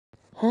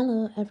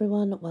Hello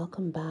everyone,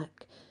 welcome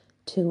back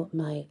to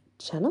my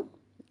channel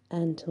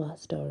and to our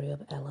story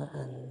of Ella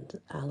and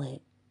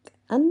Alec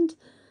and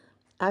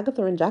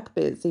Agatha and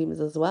Jacoby, it seems,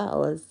 as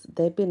well, as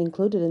they've been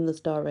included in the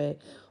story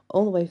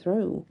all the way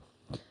through.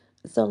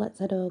 So let's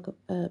head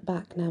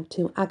back now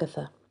to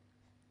Agatha.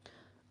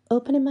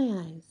 Opening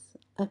my eyes,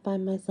 I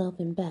find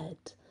myself in bed,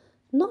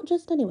 not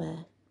just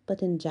anywhere,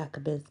 but in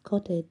Jacoby's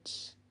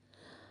cottage.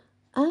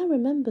 I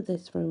remember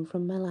this room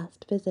from my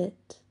last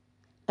visit.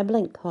 I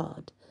blink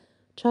hard,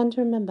 trying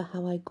to remember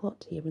how I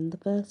got here in the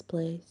first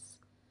place.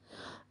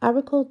 I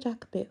recall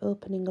Jacoby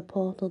opening a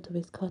portal to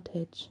his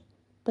cottage,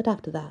 but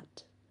after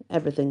that,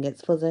 everything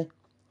gets fuzzy.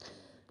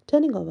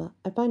 Turning over,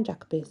 I find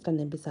Jacoby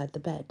standing beside the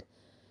bed.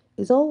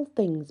 He's all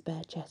things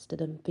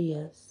bare-chested and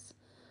fierce.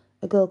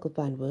 A girl could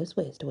find worse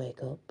ways to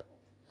wake up.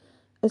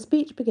 A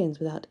speech begins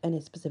without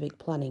any specific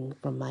planning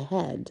from my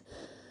head.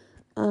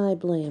 I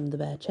blame the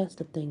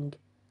bare-chested thing.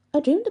 I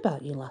dreamed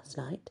about you last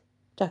night.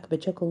 Jacoby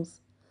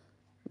chuckles.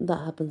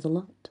 That happens a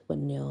lot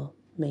when you're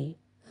me.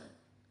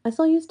 I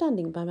saw you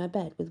standing by my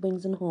bed with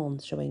wings and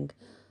horns showing.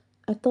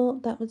 I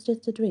thought that was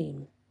just a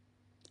dream.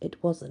 It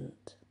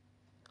wasn't.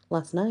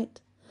 Last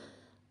night,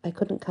 I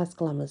couldn't cast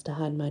glamours to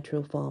hide my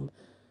true form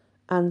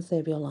and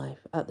save your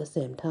life at the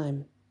same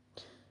time.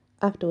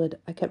 Afterward,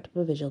 I kept up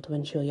a vigil to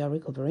ensure you're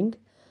recovering.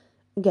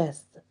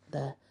 Guess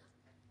the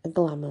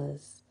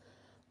glamours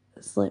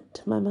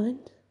slipped my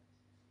mind.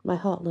 My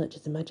heart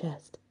lurches in my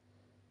chest.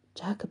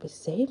 Jacoby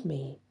saved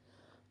me.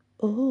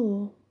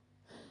 Oh.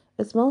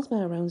 A small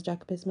smile rounds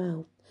Jacoby's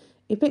mouth.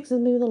 He fixes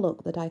me with a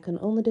look that I can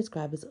only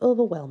describe as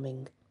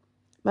overwhelming.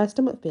 My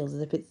stomach feels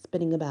as if it's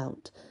spinning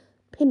about,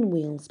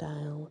 pinwheel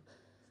style.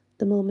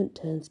 The moment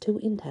turns too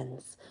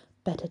intense.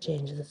 Better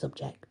change the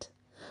subject.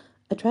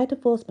 I try to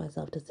force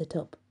myself to sit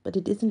up, but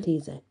it isn't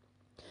easy.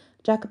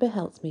 Jacoby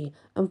helps me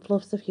and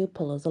fluffs a few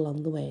pillows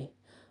along the way.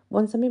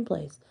 Once I'm in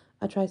place,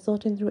 I try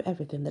sorting through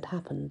everything that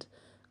happened.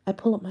 I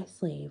pull up my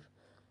sleeve.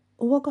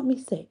 What got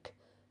me sick?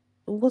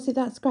 Was it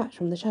that scratch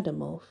from the shadow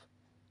morph?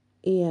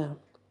 Yeah.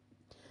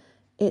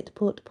 It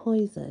put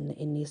poison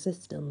in your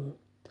system.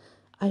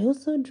 I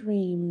also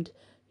dreamed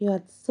you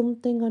had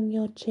something on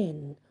your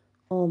chin.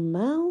 Or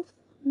mouth,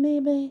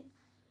 maybe?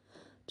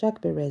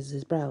 Jacoby raises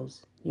his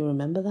brows. You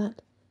remember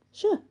that?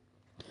 Sure.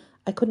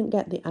 I couldn't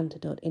get the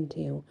antidote into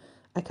you.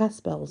 I cast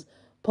spells,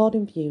 poured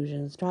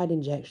infusions, tried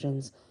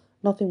injections.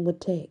 Nothing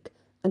would take,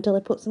 until I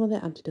put some of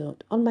the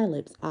antidote on my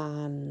lips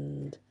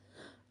and...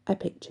 I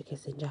picture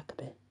kissing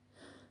Jacoby.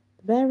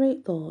 The very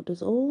thought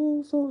does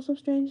all sorts of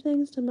strange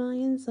things to my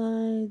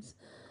insides.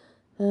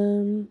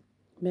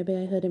 Maybe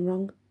I heard him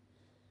wrong.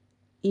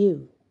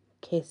 You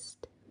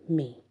kissed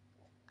me,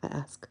 I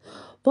ask,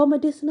 for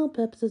medicinal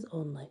purposes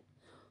only.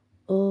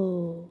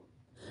 Oh.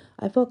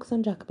 I focus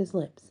on Jacoby's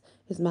lips.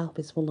 His mouth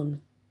is full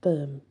and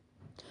firm.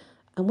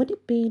 And what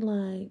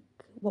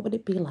would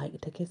it be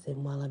like to kiss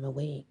him while I'm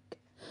awake?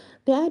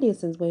 The idea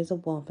sends waves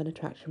of warmth and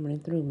attraction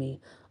running through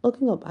me.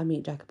 Looking up, I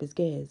meet Jacoby's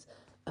gaze.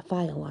 A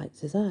fire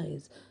lights his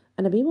eyes,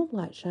 and a beam of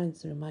light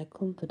shines through my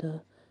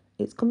comforter.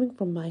 It's coming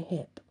from my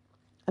hip.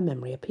 A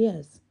memory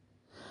appears.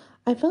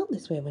 I felt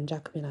this way when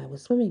Jacoby and I were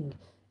swimming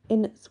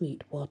in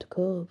Sweetwater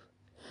Cove.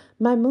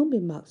 My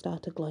moonbeam mark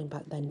started glowing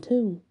back then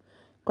too.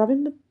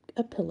 Grabbing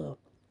a pillow,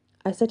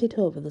 I set it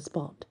over the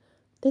spot.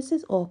 This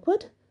is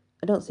awkward.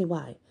 I don't see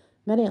why.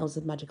 Many elves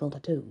have magical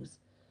tattoos.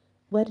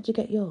 Where did you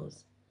get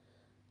yours?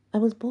 I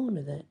was born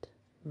with it.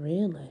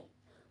 Really?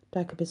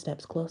 Jacoby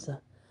steps closer.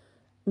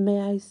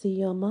 May I see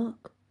your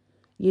mark?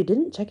 You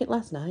didn't check it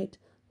last night.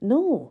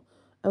 No,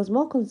 I was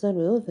more concerned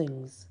with other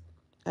things.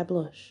 I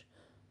blush.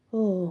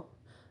 Oh,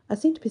 I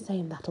seem to be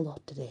saying that a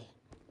lot today.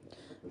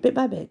 Bit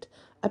by bit,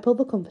 I pull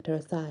the comforter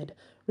aside,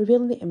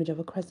 revealing the image of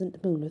a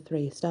crescent moon with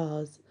 3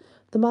 stars.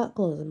 The mark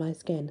glows on my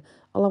skin,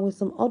 along with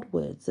some odd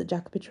words that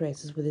Jacoby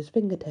traces with his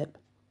fingertip.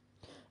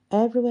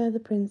 Everywhere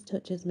the prince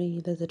touches me,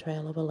 there's a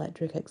trail of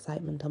electric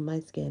excitement on my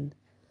skin.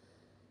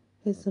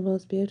 It's the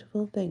most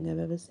beautiful thing I've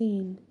ever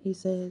seen, he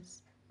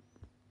says.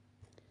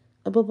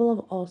 A bubble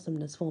of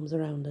awesomeness forms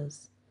around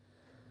us.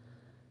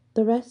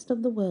 The rest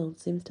of the world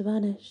seems to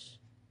vanish.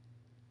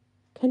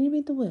 Can you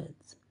read the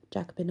words?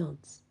 Jacoby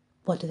nods.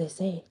 What do they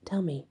say?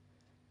 Tell me.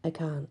 I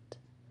can't.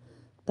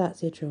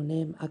 That's your true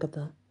name,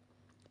 Agatha.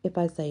 If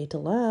I say it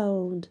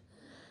aloud,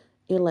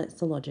 it lets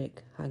the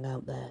logic hang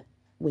out there.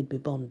 We'd be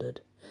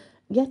bonded.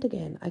 Yet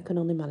again, I can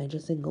only manage a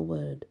single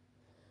word.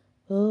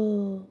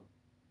 Oh.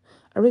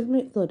 A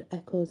rhythmic thud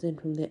echoes in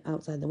from the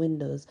outside the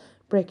windows,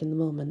 breaking the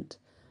moment.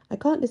 I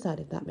can't decide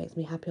if that makes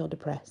me happy or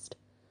depressed.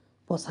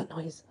 What's that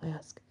noise? I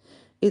ask.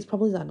 It's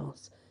probably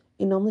Xanos.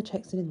 He normally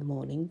checks in the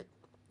morning.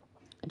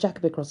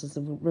 Jacoby crosses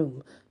the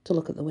room to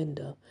look at the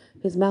window.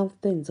 His mouth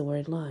thins a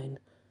worried line.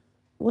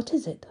 What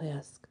is it? I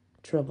ask.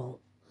 Trouble.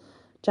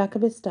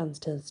 Jacoby stands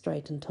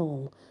straight and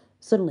tall.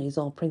 Suddenly he's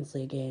all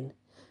princely again.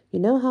 You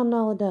know how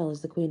Naladel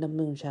is the queen of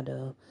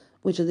Moonshadow,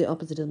 which is the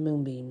opposite of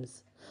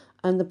Moonbeams.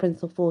 I'm the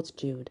Prince of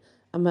Fortitude,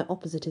 and my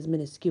opposite is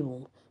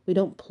minuscule. We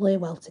don't play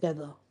well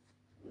together.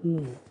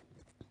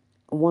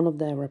 One of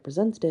their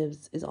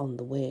representatives is on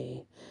the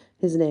way.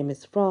 His name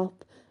is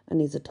Froth, and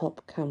he's a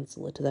top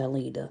counsellor to their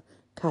leader,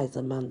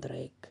 Kaiser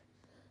Mandrake.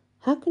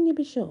 How can you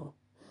be sure?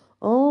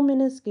 All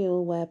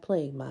minuscule wear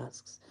plague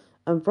masks,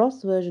 and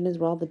Froth's version is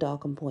rather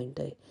dark and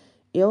pointy.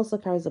 He also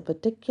carries a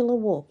particular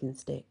walking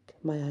stick.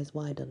 My eyes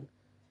widen.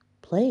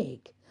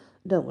 Plague?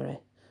 Don't worry.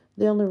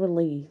 They only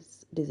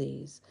release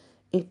disease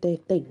if they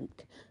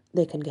think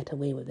they can get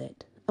away with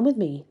it. And with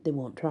me, they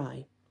won't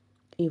try.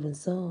 Even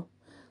so,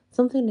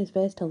 something in his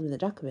face tells me that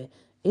Jacoby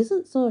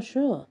isn't so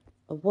sure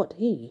of what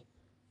he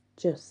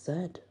just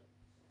said.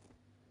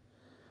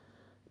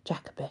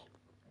 Jacoby.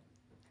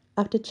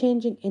 After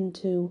changing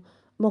into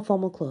more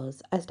formal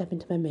clothes, I step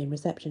into my main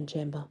reception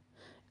chamber.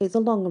 It's a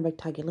long and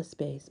rectangular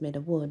space made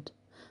of wood.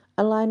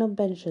 A line of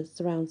benches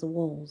surrounds the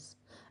walls.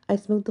 I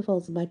smooth the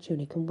folds of my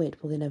tunic and wait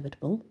for the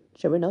inevitable.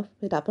 Sure enough,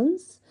 it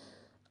happens.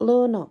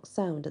 Low knocks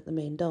sound at the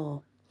main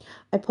door.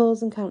 I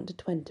pause and count to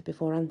 20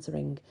 before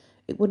answering.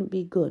 It wouldn't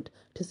be good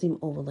to seem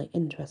overly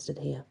interested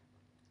here.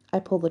 I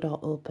pull the door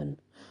open.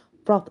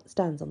 Froth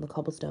stands on the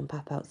cobblestone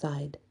path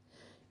outside.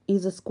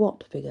 He's a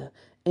squat figure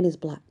in his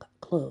black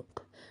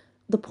cloak.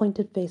 The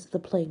pointed face of the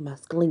plague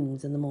mask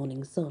gleams in the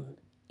morning sun.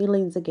 He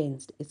leans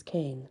against his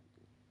cane.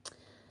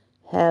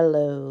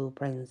 Hello,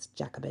 Prince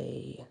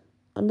Jacoby.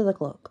 Under the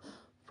cloak,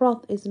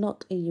 Froth is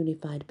not a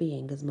unified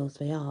being as most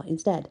they are.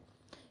 Instead,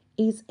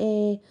 he's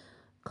a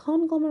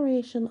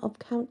conglomeration of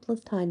countless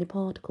tiny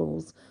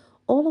particles,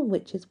 all of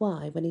which is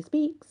why, when he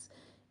speaks,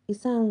 he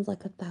sounds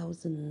like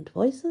 1,000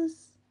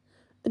 voices.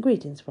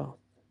 Greetings, Froth.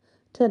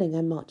 Turning,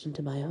 I march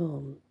into my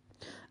home.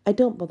 I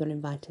don't bother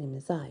inviting him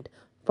inside.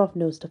 Froth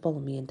knows to follow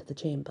me into the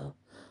chamber.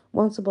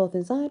 Once we're both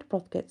inside,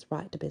 Froth gets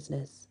right to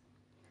business.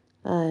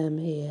 I am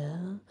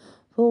here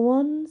for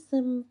one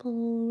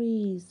simple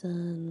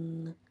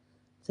reason,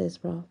 says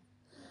Froth.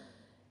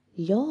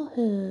 Your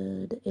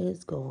herd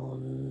is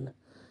gone.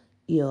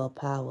 Your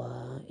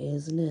power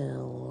is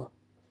nil.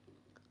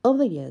 Over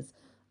the years,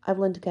 I've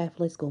learned to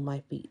carefully school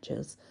my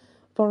features.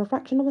 For a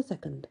fraction of a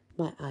second,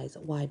 my eyes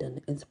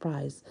widen in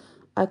surprise.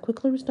 I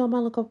quickly restore my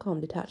look of calm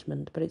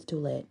detachment, but it's too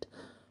late.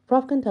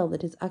 Froth can tell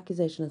that his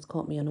accusation has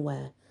caught me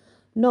unaware.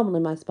 Normally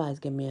my spies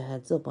give me a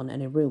heads up on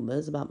any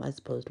rumours about my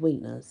supposed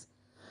weakness.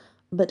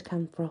 But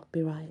can Froth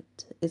be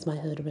right? Is my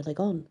herd really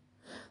gone?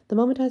 The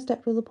moment I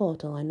stepped through the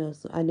portal, I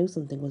knew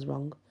something was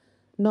wrong.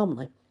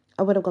 Normally,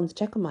 I would have gone to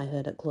check on my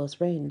herd at close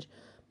range,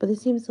 but they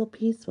seemed so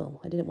peaceful,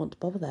 I didn't want to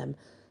bother them.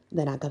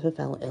 Then Agatha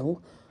fell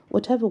ill.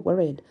 Whatever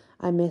worried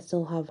I may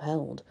still have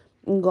held,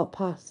 got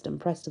past and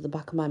pressed to the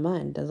back of my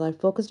mind as I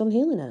focused on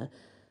healing her,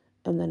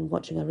 and then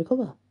watching her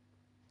recover.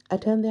 I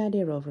turned the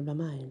idea over in my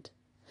mind.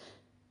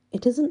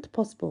 It isn't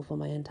possible for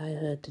my entire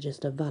herd to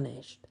just have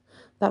vanished.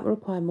 That would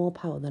require more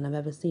power than I've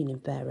ever seen in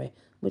fairy,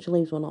 which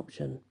leaves one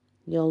option.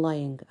 You're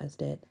lying, I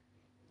state.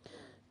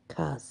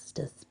 Cast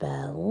a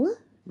spell,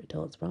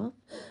 retorts Froth.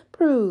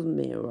 Prove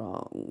me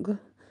wrong.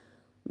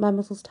 My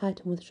muscles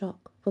tighten with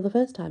shock. For the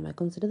first time, I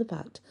consider the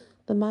fact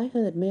that my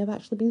herd may have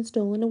actually been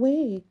stolen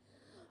away.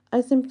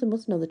 I simply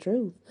must know the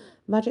truth.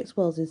 Magic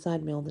swirls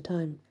inside me all the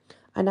time.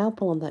 I now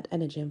pull on that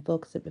energy and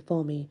focus it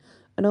before me.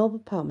 An orb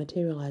of power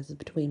materializes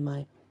between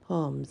my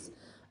palms.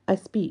 I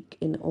speak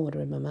in order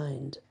in my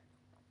mind.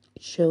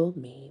 Show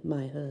me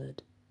my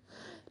herd.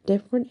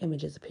 Different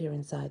images appear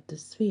inside the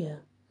sphere.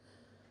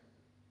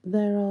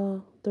 There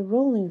are the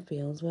rolling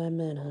fields where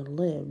Mernherd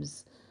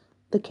lives,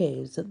 the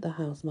caves at the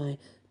house my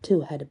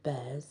two-headed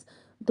bears,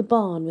 the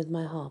barn with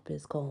my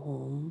harpies call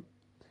home.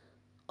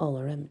 All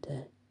are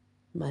empty.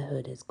 My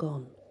herd is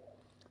gone.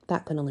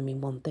 That can only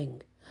mean one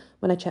thing.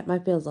 When I checked my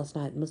fields last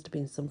night, there must have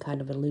been some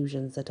kind of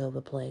illusion set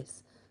over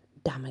place.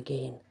 Damn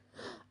again.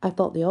 I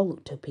thought they all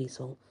looked too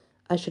peaceful.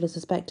 I should have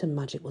suspected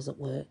magic was at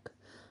work.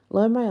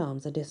 Lowering my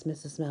arms, I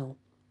dismiss the smell.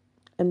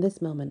 In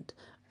this moment,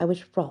 I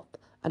wish Froth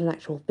had an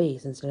actual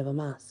face instead of a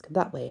mask.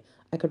 That way,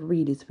 I could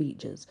read his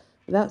features.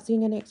 Without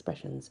seeing any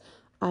expressions,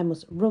 I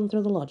must run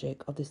through the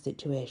logic of this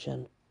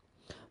situation.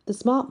 The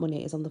smart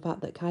money is on the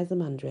fact that Kaiser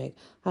Mandrake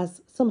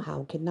has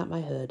somehow kidnapped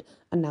my herd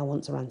and now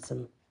wants a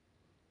ransom.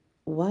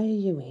 Why are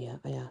you here?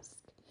 I ask.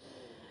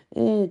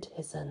 It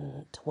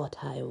isn't what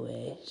I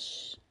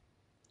wish,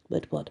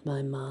 but what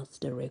my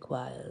master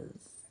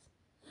requires.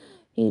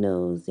 He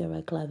knows you're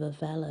a clever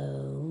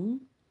fellow.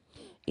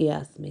 He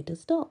asked me to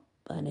stop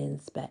and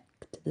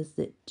inspect the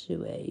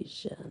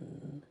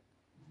situation.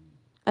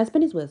 I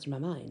spin his words from my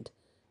mind.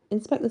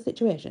 Inspect the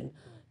situation.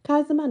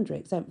 Kaiser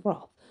Mandrake sent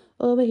Froth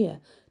over here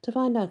to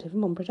find out if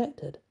I'm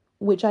unprotected,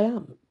 which I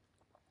am.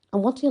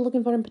 And what are you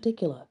looking for in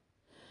particular?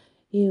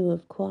 You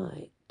have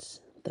quite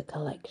the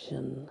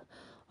collection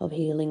of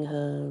healing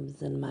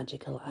herbs and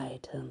magical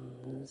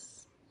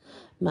items.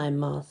 My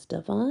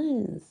master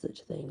finds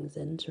such things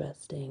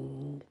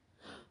interesting.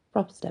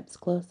 Froth steps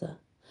closer.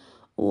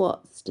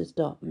 What's to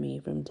stop me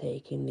from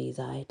taking these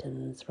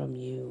items from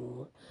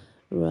you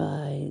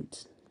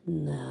right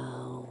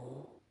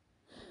now?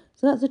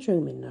 So that's the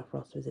true meaning of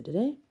Froth's visit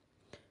today.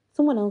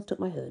 Someone else took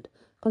my herd.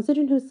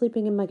 Considering who's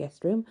sleeping in my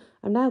guest room,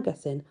 I'm now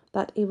guessing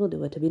that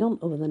evildoer to be none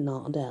other than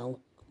Nardell.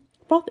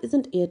 Froth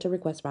isn't here to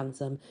request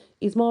ransom.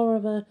 He's more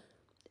of a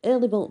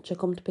early vulture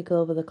come to pick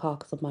over the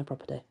carcass of my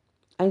property.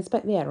 I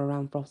inspect the air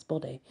around Froth's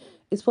body.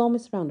 His form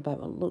is surrounded by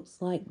what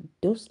looks like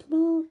dust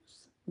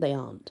motes. They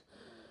aren't.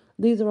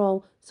 These are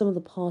all some of the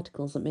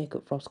particles that make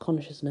up Froth's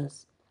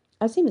consciousness.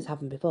 I've seen this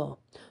happen before.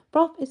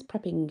 Froth is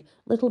prepping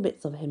little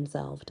bits of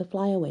himself to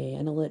fly away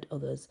and alert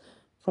others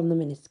from the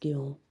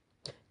minuscule.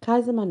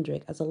 Kaiser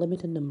Mandrake has a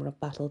limited number of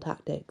battle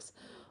tactics.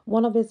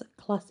 One of his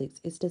classics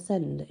is to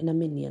send in a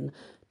minion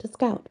to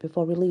scout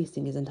before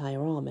releasing his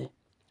entire army.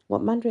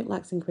 What Mandrake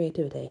lacks in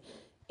creativity,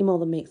 he more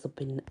than makes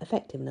up in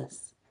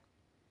effectiveness.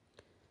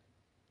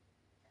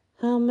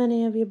 How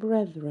many of your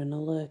brethren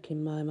are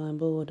lurking by my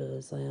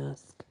borders, I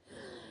ask.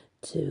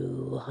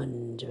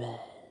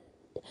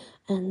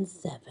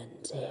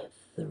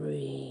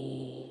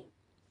 273.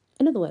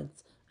 In other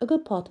words, a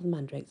good part of the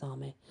Mandrake's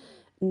army.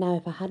 Now,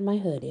 if I had my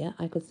herd here,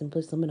 I could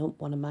simply summon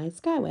up one of my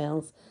sky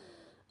whales.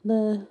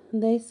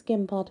 They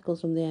skim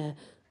particles from the air,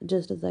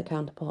 just as their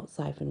counterparts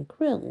siphon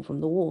krill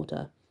from the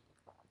water.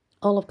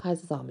 All of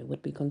Kaiser's army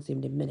would be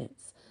consumed in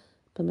minutes,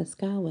 but my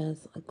sky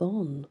whales are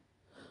gone.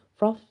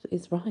 Froth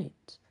is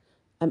right.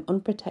 I'm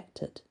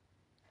unprotected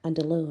and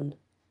alone.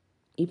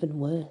 Even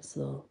worse,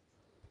 though.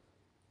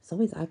 So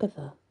is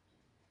Agatha.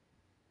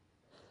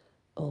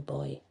 Oh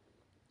boy.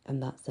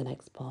 And that's the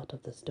next part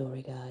of the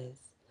story,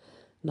 guys.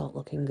 Not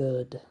looking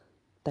good.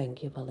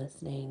 Thank you for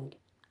listening,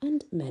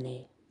 and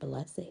many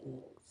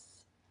blessings.